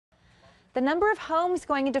The number of homes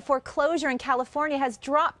going into foreclosure in California has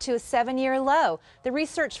dropped to a 7-year low. The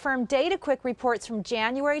research firm DataQuick reports from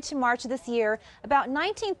January to March of this year, about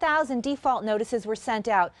 19,000 default notices were sent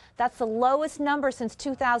out. That's the lowest number since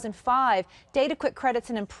 2005. DataQuick credits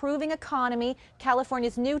an improving economy,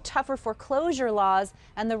 California's new tougher foreclosure laws,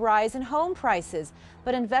 and the rise in home prices.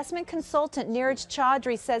 But investment consultant Neeraj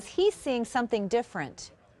Chaudhry says he's seeing something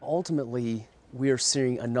different. Ultimately, we are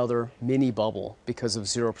seeing another mini bubble because of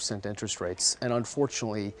 0% interest rates. And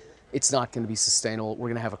unfortunately, it's not going to be sustainable. We're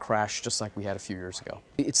going to have a crash just like we had a few years ago.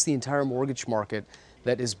 It's the entire mortgage market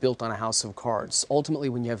that is built on a house of cards. Ultimately,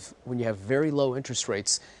 when you have very low interest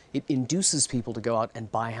rates, it induces people to go out and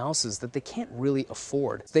buy houses that they can't really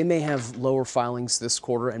afford. They may have lower filings this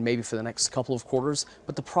quarter and maybe for the next couple of quarters,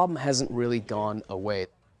 but the problem hasn't really gone away.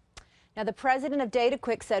 Now, the president of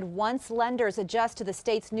DataQuick said once lenders adjust to the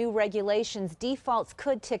state's new regulations, defaults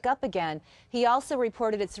could tick up again. He also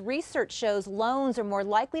reported its research shows loans are more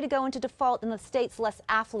likely to go into default in the state's less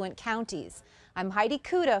affluent counties. I'm Heidi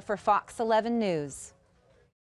Kuda for Fox 11 News.